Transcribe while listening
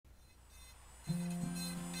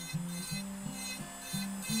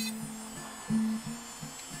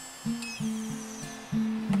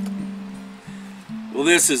Well,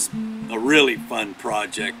 this is a really fun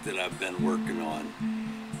project that I've been working on.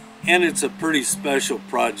 And it's a pretty special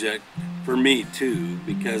project for me too,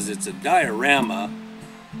 because it's a diorama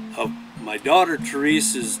of my daughter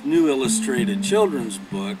Theresa's new illustrated children's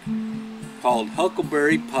book called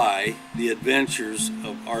Huckleberry Pie, The Adventures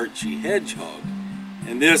of Archie Hedgehog.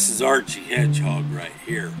 And this is Archie Hedgehog right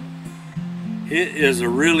here. It is a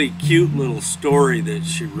really cute little story that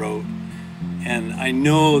she wrote, and I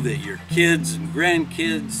know that your kids and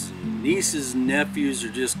grandkids and nieces and nephews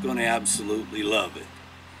are just going to absolutely love it.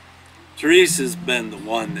 Theresa's been the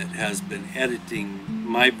one that has been editing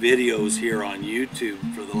my videos here on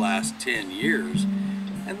YouTube for the last 10 years,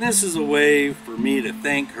 and this is a way for me to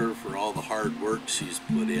thank her for all the hard work she's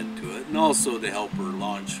put into it, and also to help her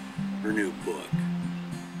launch her new book.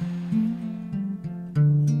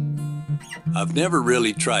 I've never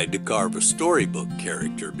really tried to carve a storybook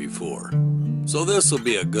character before, so this will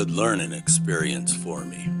be a good learning experience for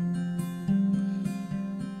me.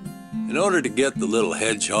 In order to get the little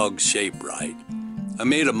hedgehog shape right, I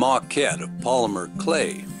made a maquette of polymer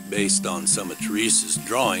clay based on some of Theresa's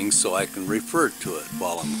drawings so I can refer to it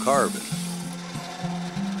while I'm carving.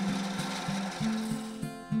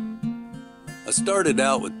 I started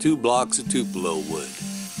out with 2 blocks of tupelo wood.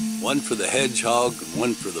 One for the hedgehog and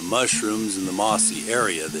one for the mushrooms in the mossy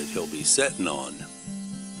area that he'll be setting on.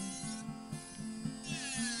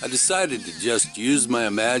 I decided to just use my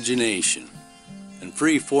imagination and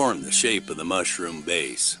free-form the shape of the mushroom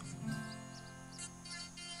base.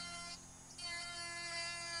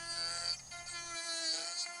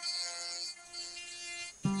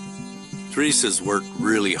 Theresa's worked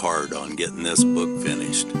really hard on getting this book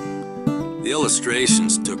finished. The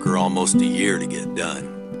illustrations took her almost a year to get done.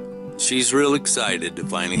 She's real excited to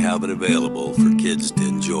finally have it available for kids to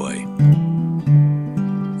enjoy.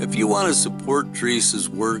 If you want to support Theresa's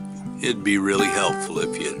work, it'd be really helpful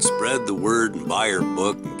if you'd spread the word and buy her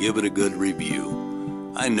book and give it a good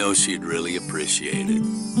review. I know she'd really appreciate it.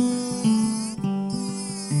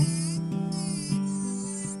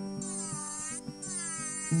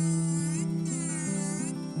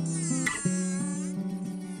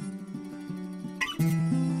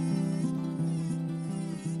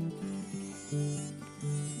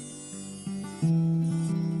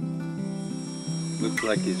 Looks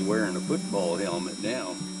like he's wearing a football helmet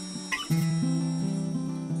now.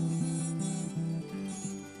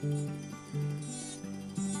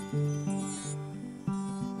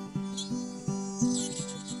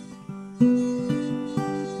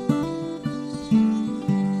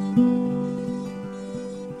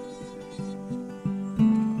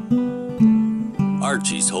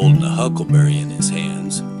 Archie's holding a huckleberry in his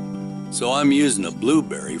hands, so I'm using a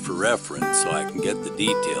blueberry for reference so I can get the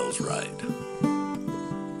details right.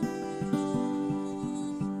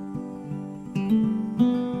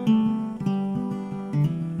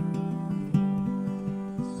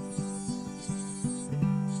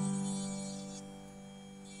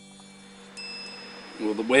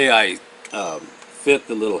 Well, the way I fit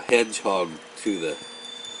the little hedgehog to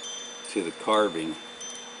the carving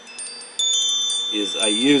is I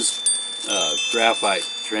used graphite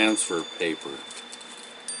transfer paper,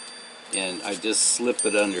 and I just slip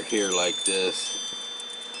it under here like this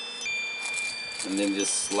and then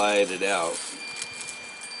just slide it out,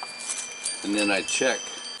 and then I check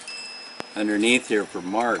underneath here for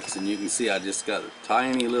marks, and you can see I just got a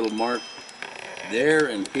tiny little mark there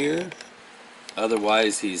and here.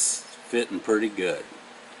 Otherwise he's fitting pretty good.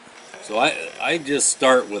 So I just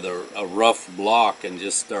start with a rough block and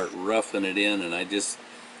just start roughing it in, and I just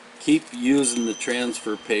keep using the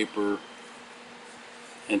transfer paper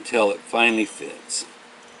until it finally fits.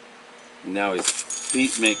 Now his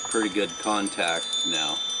feet make pretty good contact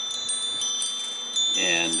now,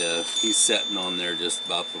 and he's setting on there just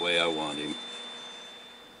about the way I want him.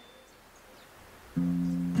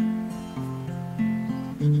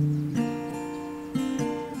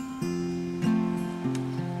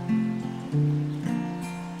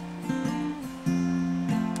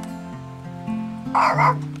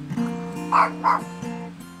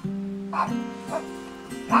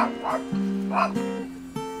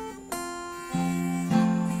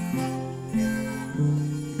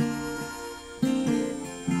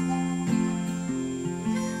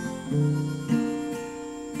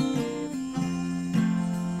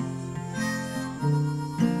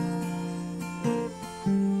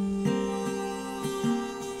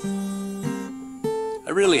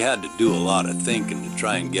 I really had to do a lot of thinking to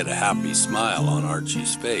try and get a happy smile on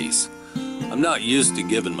Archie's face. I'm not used to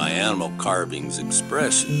giving my animal carvings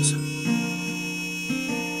expressions.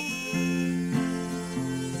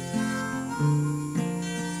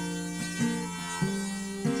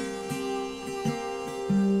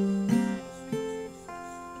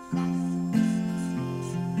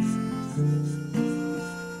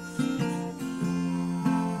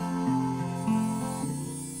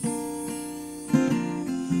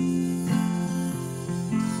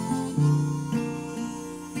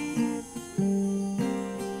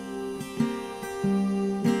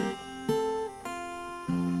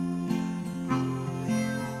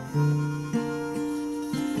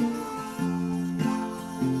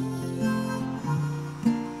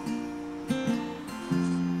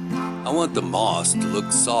 want the moss to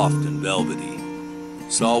look soft and velvety,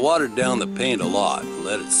 so I'll water down the paint a lot and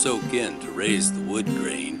let it soak in to raise the wood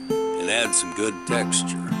grain and add some good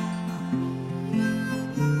texture.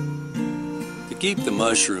 To keep the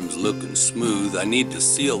mushrooms looking smooth, I need to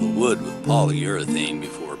seal the wood with polyurethane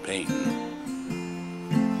before painting.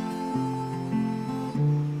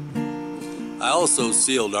 I also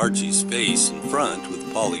sealed Archie's face and front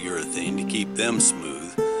with polyurethane to keep them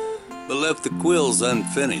smooth, but left the quills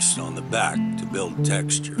unfinished on the back to build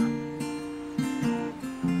texture.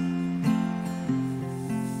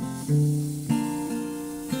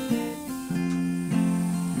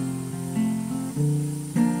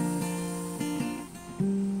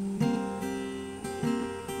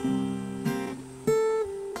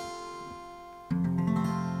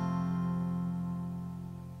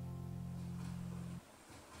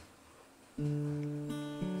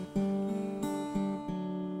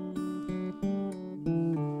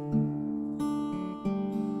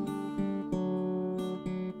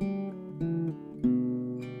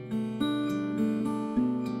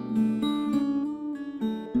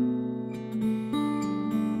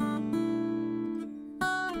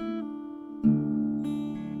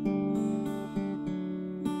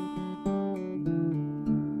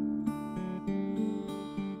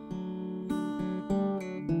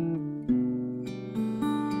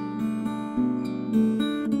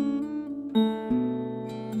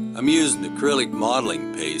 I'm using acrylic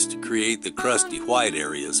modeling paste to create the crusty white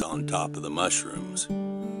areas on top of the mushrooms.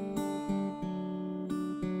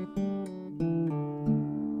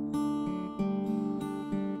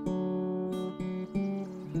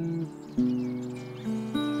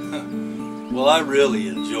 Well, I really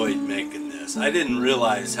enjoyed making this. I didn't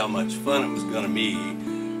realize how much fun it was going to be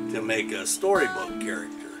to make a storybook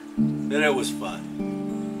character, but it was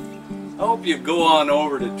fun. I hope you go on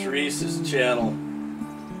over to Theresa's channel,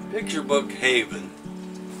 Picture Book Haven,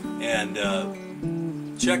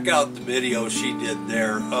 and check out the video she did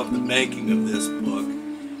there of the making of this book.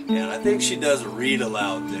 And I think she does a read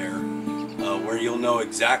aloud there where you'll know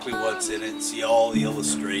exactly what's in it and see all the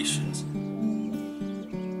illustrations.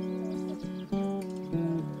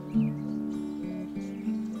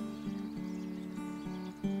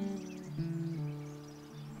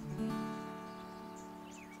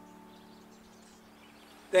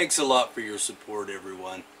 Thanks a lot for your support,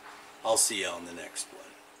 everyone. I'll see you on the next one.